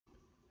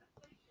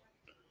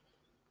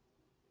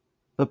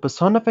The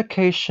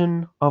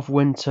Personification of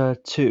Winter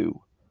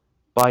 2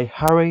 by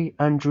Harry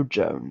Andrew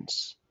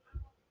Jones.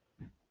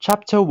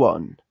 Chapter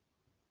 1,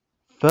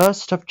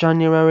 1st of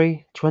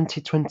January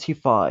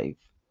 2025,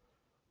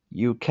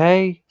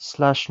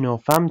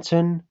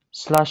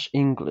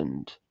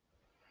 UK/Northampton/England.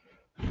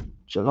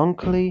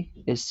 Jalonkly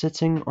is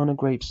sitting on a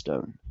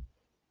gravestone,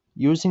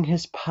 using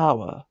his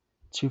power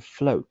to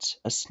float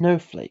a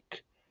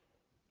snowflake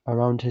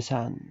around his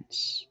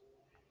hands.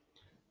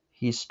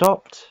 He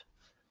stopped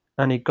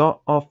and he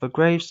got off the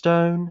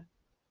gravestone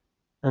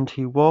and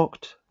he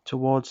walked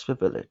towards the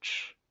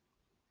village.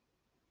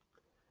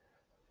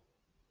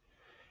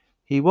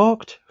 He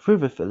walked through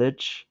the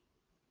village,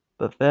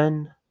 but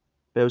then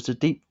there was a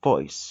deep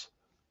voice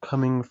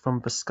coming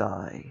from the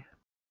sky.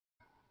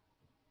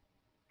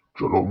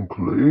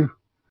 Jalonkly,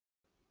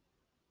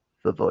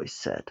 The voice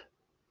said.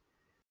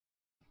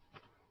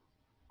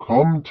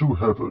 come to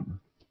heaven.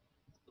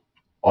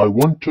 I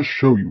want to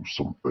show you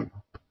something.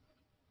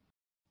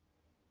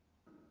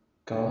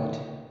 God?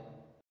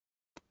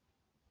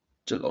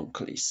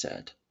 Jalonkly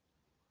said.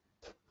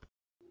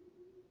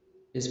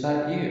 Is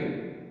that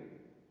you?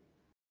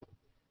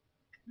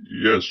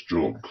 Yes,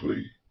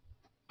 Jalonkly,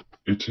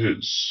 it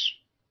is.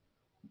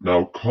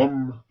 Now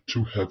come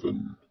to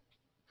heaven.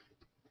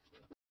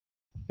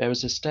 There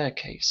was a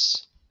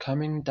staircase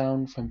coming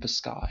down from the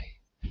sky.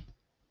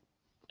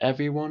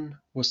 Everyone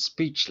was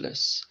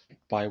speechless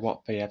by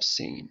what they had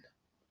seen.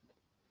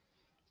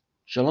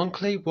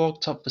 Jalonkly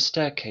walked up the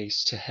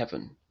staircase to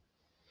heaven.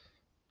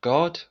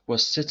 God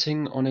was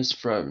sitting on his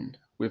throne,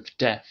 with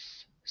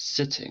Death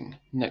sitting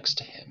next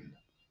to him.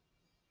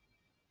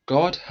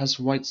 God has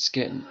white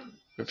skin,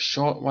 with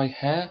short white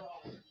hair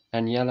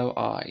and yellow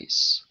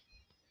eyes.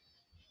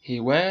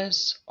 He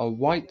wears a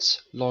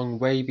white long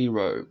wavy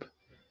robe,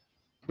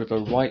 with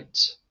a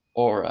white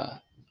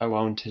aura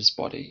around his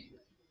body.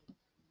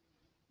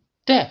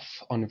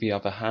 Death, on the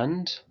other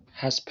hand,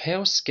 has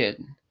pale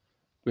skin,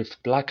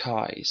 with black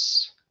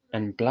eyes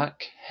and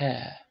black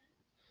hair.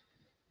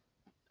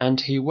 And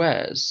he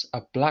wears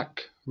a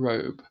black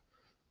robe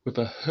with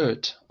a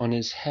hood on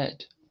his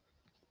head,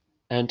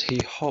 and he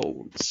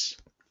holds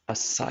a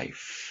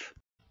scythe.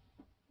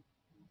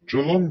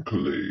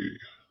 Jalonkly,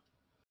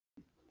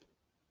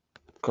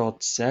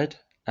 God said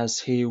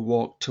as he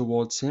walked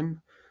towards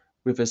him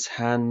with his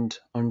hand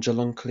on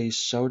Jalonkly's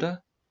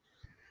shoulder.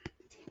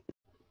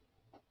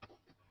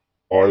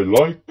 I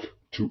like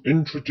to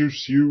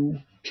introduce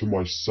you to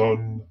my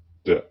son,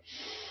 Death.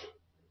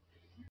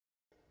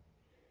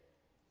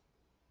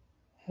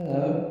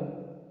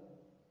 Hello,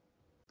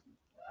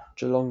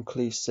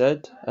 Jalonkly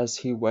said as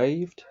he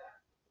waved.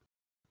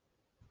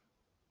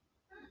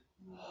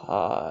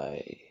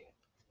 Hi,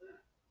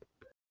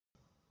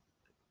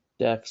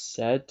 Death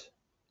said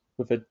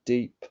with a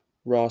deep,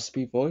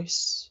 raspy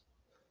voice.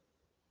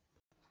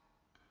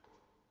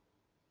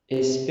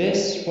 Is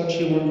this what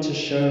you want to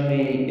show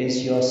me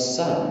is your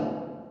son?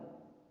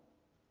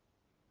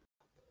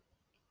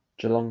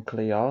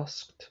 Jalonkly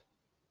asked.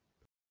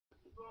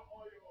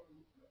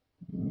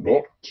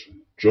 Not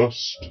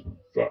just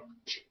that.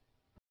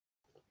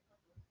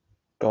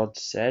 God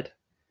said.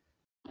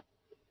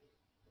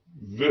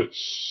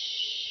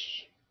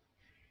 This.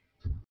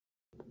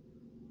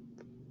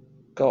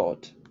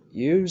 God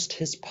used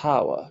his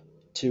power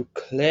to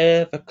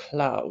clear the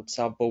clouds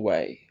out of the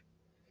way.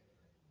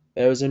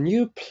 There is a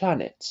new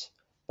planet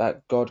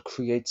that God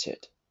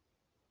created.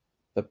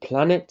 The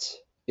planet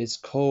is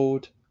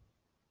called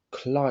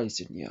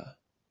Kleisinia.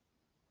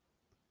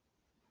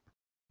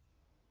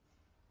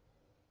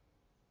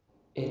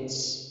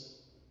 It's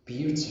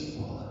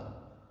beautiful,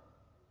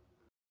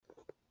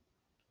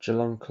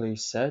 Jalonkly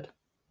said.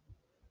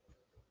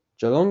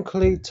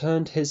 Jalonkly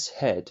turned his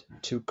head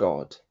to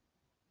God.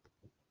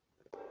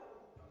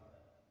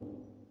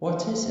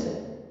 What is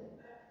it?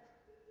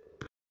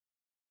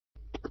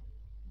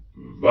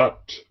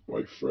 That,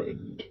 my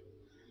friend,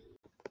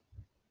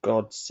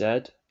 God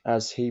said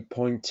as he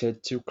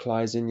pointed to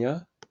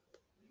Kleisinia.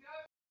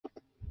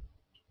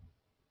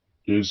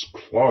 is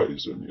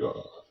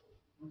Kleisinia.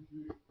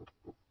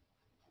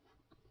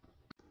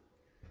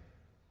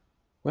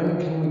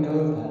 When can we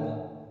go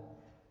there?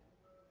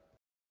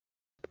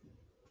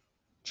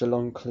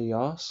 Jalonkly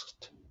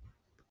asked.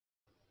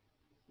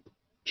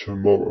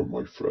 Tomorrow,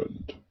 my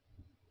friend.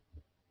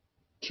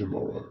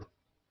 Tomorrow.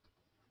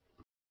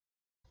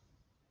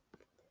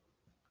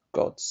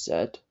 God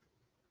said.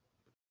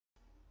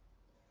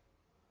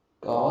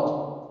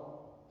 God?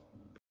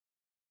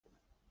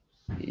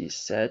 He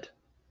said.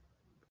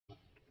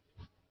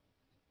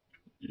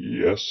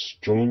 Yes,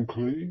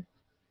 Jalonkly?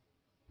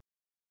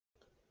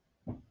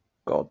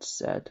 God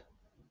said.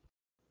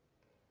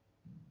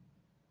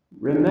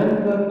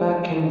 Remember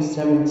back in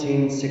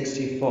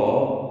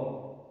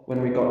 1764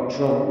 when we got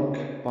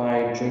drunk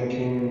by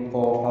drinking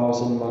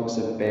 4,000 mugs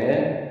of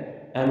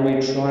beer and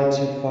we tried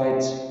to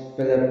fight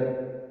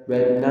Philip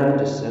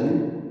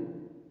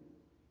Rednanderson,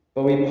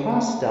 but we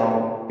passed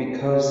out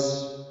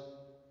because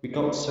we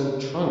got so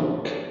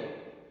drunk.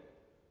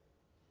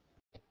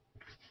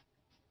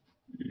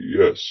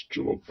 Yes,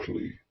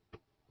 Jaloply.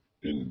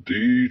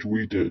 Indeed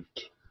we did.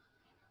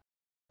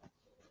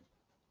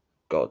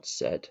 God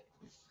said.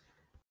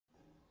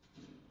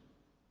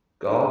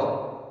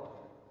 God,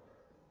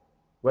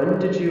 when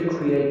did you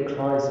create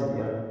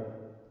Kleisinger?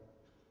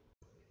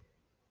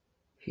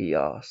 He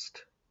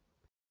asked.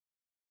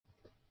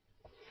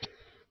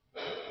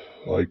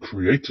 I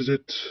created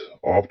it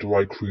after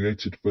I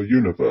created the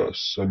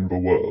universe and the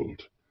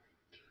world.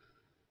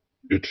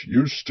 It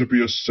used to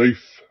be a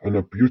safe and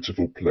a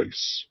beautiful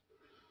place,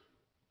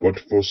 but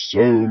for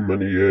so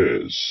many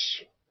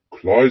years,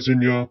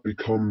 Kleisinger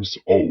becomes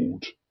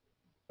old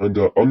and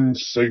an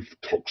unsafe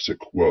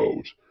toxic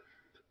world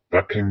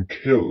that can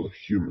kill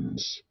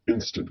humans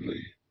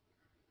instantly.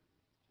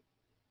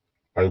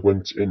 I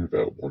went in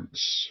there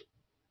once,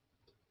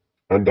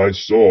 and I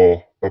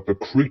saw that the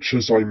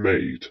creatures I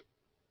made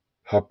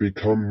had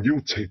become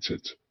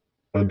mutated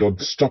and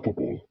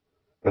unstoppable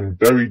and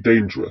very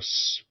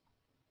dangerous.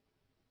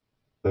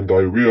 And I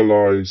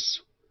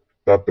realize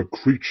that the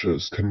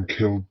creatures can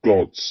kill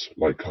gods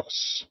like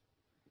us.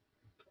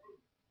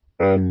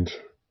 And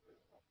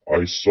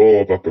I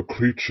saw that the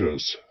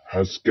creatures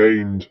has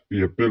gained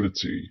the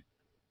ability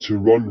to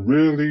run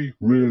really,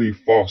 really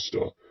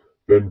faster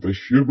than the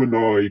human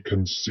eye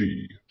can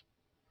see.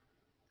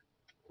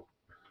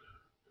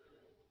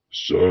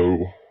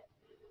 So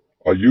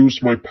I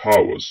used my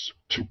powers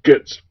to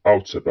get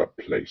out of that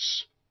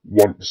place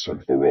once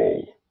and for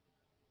all.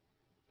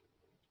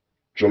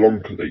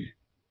 Jalonkerly,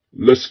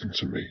 listen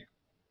to me.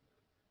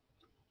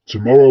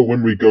 Tomorrow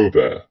when we go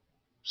there,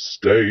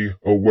 stay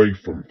away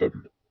from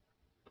them.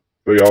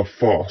 They are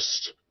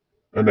fast,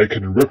 and they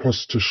can rip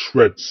us to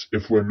shreds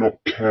if we're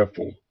not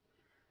careful.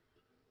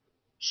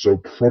 So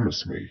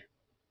promise me,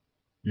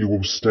 you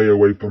will stay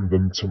away from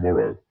them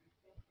tomorrow.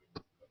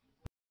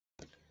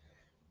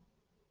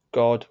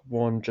 God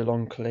warned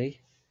Jalonkerly.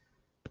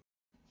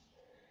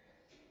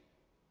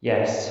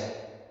 Yes,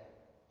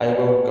 I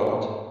will,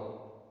 God.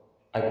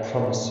 I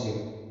promise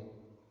you.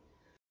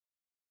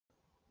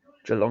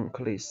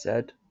 Jalonkerly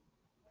said.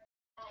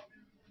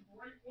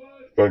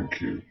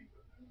 Thank you.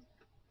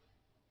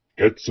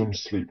 Get some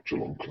sleep,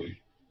 Jalonkerly.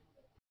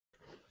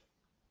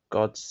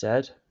 God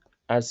said,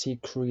 as he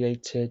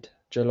created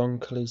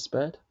Jalonkerly's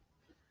bed.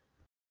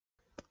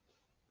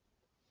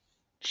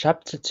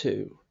 Chapter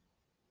 2,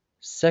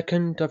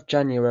 2nd of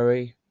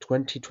January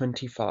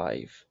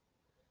 2025.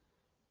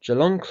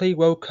 Jalonkerly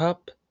woke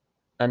up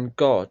and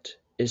God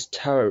is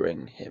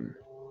towering him.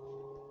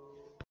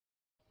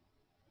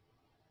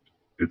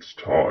 It's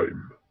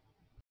time.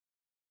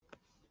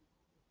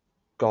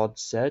 God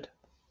said.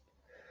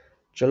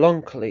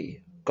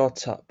 Jalonkerly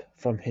got up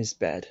from his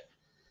bed.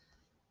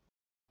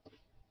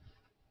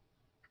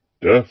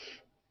 Death,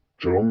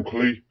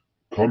 Jalonkerly,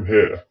 come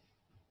here.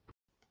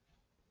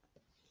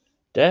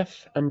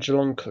 Death and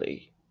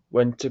Jalonkerly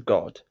went to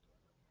God,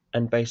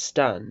 and they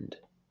stand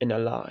in a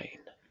line.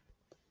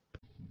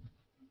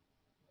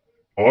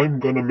 I'm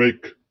gonna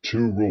make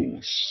 2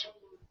 rules.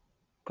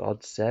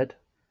 God said.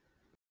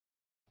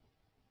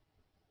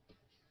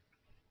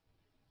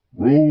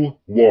 Rule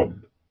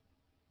 1.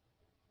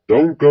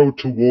 Don't go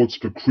towards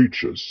the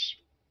creatures.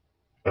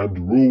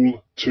 And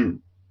Rule 2.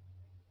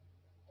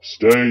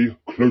 Stay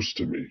close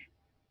to me.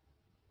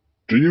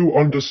 Do you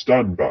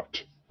understand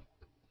that?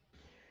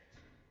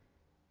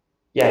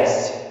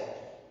 Yes,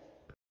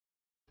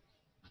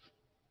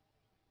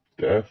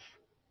 Death,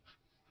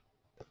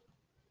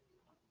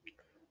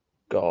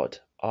 God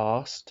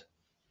asked.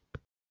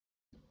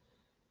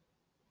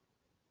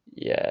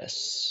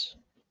 Yes,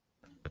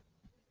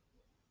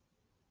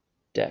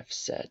 Death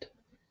said.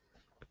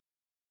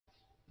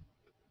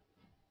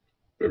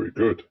 very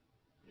good.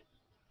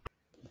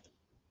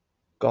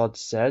 God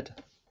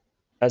said,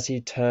 as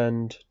he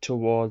turned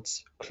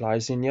towards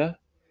Kleisinger.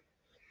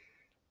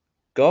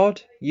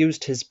 God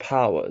used his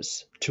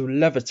powers to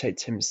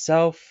levitate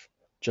himself,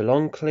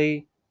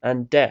 Jalonkerly,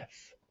 and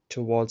Death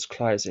towards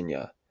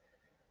Kleisinger,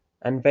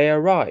 and they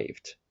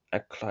arrived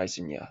at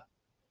Kleisinger.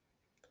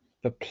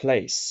 The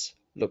place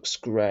looks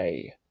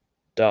grey,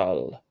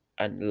 dull,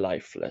 and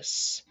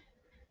lifeless.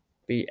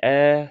 The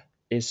air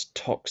is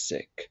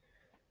toxic,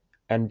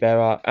 and there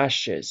are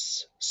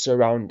ashes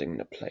surrounding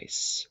the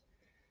place.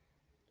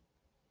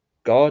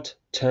 God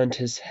turned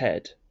his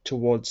head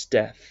towards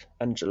Death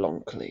and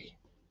Jalonkerly.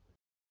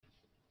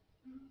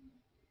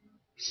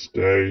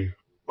 Stay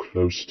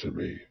close to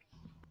me.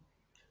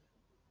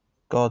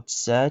 God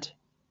said,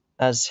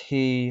 as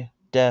he,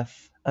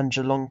 Death, and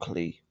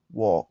Jalonkerly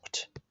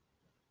walked.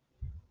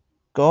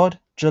 God,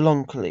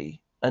 Jalonkerly,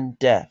 and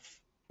Death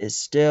is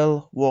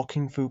still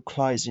walking through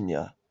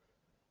Kleisinger,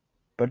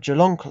 but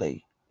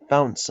Jalonkerly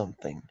found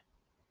something.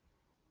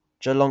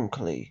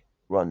 Jalonkerly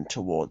run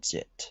towards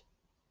it.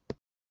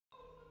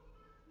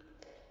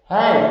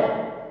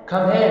 hey,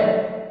 come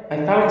here.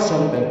 I found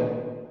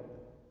something.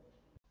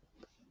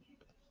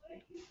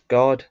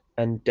 God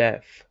and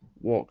Death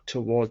walked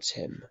towards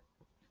him.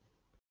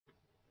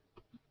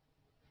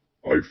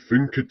 I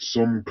think it's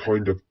some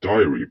kind of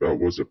diary that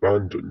was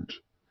abandoned.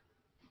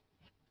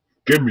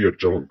 Give me it,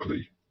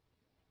 Jalonkerly.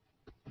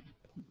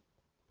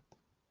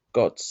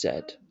 God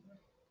said.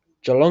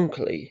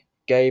 Jalonkli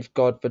gave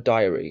God the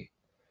diary,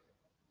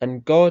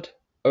 and God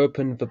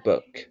opened the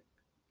book,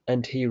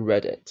 and he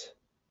read it.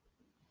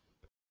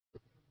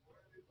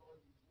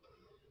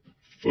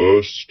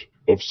 1st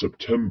of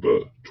September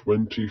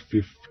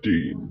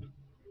 2015,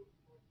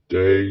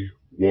 Day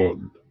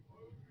 1.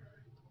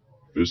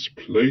 This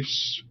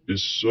place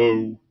is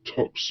so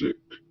toxic,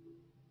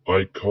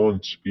 I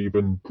can't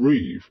even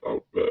breathe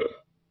out there.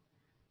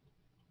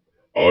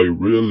 I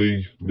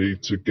really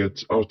need to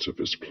get out of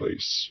this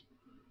place.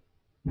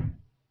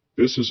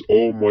 This is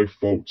all my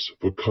fault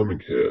for coming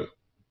here.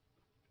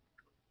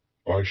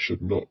 I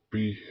should not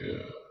be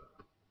here.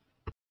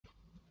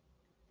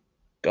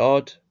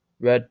 God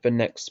read the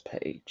next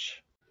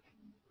page.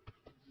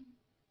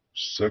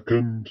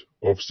 2nd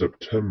of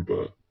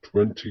September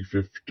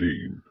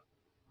 2015,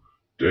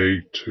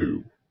 Day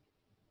 2.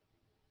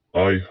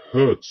 I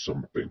heard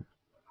something.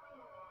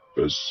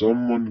 There's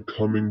someone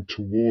coming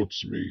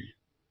towards me.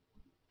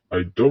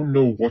 I don't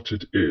know what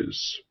it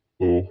is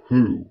or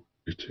who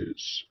it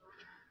is,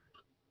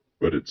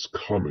 but it's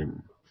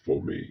coming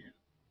for me.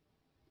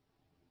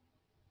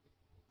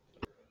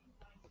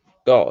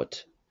 God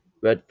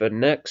read the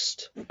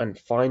next and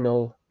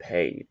final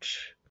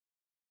page.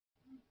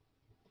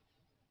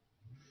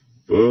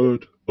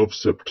 3rd of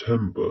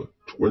September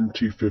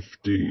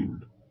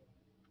 2015,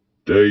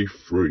 Day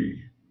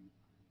 3.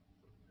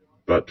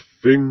 That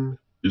thing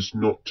is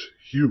not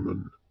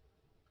human,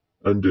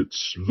 and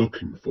it's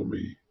looking for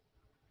me.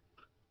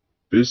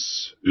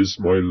 This is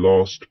my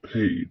last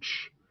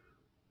page,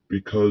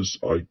 because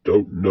I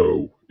don't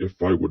know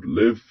if I would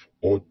live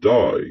or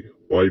die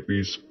by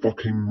these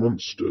fucking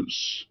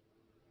monsters.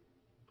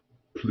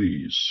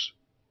 Please,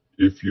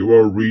 if you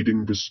are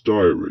reading this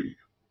diary,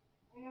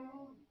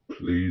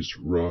 please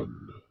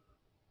run.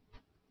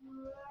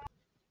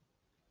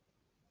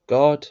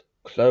 God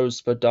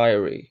closed the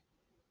diary,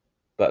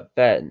 but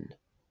then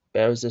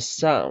there was a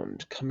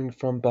sound coming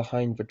from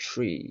behind the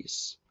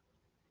trees.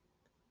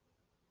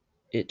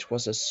 It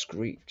was a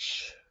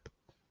screech.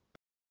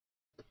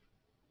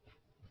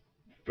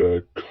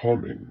 They're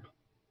coming.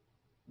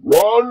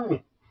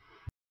 Run!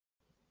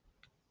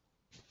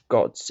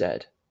 God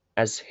said,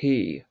 as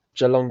he,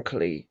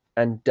 Jalonkli,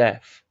 and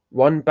Death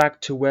ran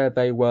back to where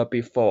they were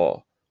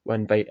before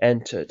when they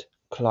entered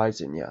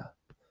Kleisinia.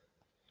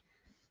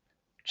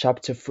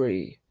 Chapter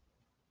 3.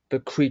 The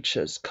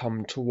creatures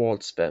come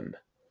towards them.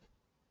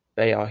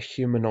 They are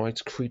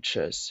humanoid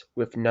creatures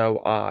with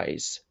no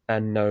eyes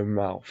and no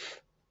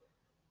mouth.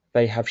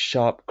 They have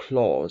sharp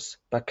claws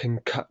that can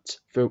cut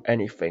through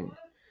anything,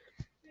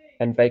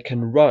 and they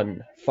can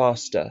run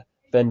faster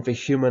than the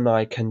human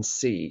eye can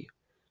see.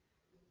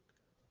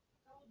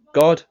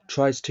 God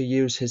tries to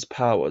use his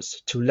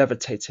powers to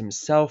levitate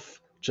himself,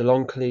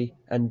 Jalonkli,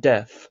 and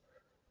Death,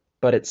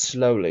 but it's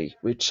slowly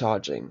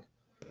recharging.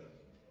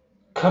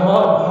 Come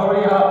on,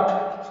 hurry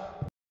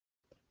up!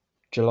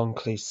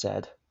 Jalonkli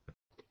said.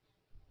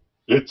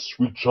 It's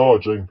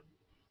recharging.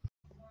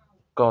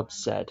 God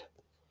said.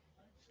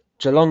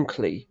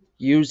 Jalonkli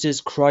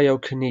uses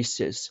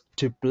cryokinesis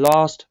to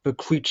blast the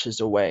creatures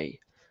away,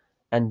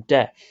 and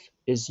Death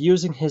is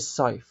using his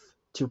scythe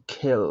to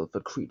kill the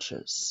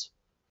creatures.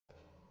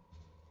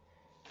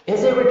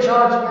 Is it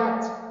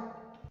recharged yet?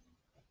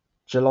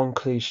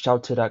 Jalonkli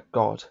shouted at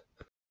God.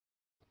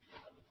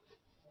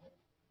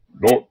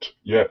 Not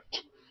yet.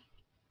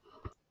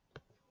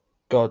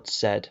 God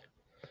said.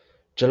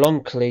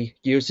 Jalonkli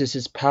uses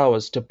his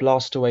powers to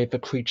blast away the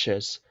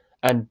creatures,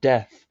 and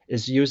Death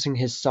is using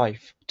his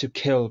scythe to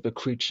kill the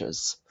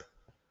creatures.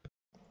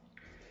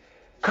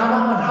 Come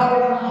on,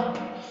 hurry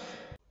up!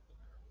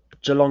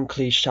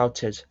 Jalonkli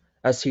shouted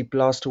as he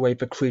blasted away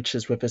the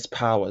creatures with his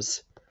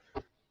powers.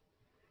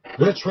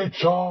 It's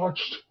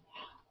recharged.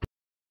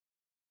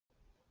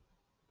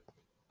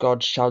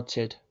 God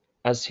shouted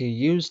as he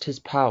used his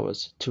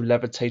powers to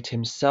levitate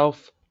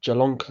himself,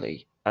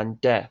 Jalonkli, and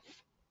Death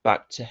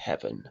back to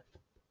heaven.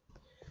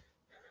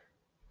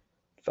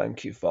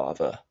 Thank you,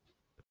 Father,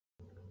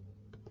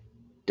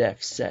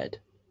 Death said.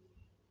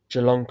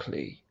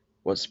 Jalonkli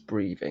was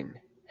breathing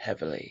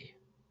heavily.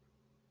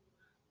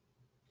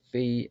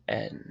 The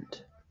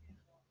end.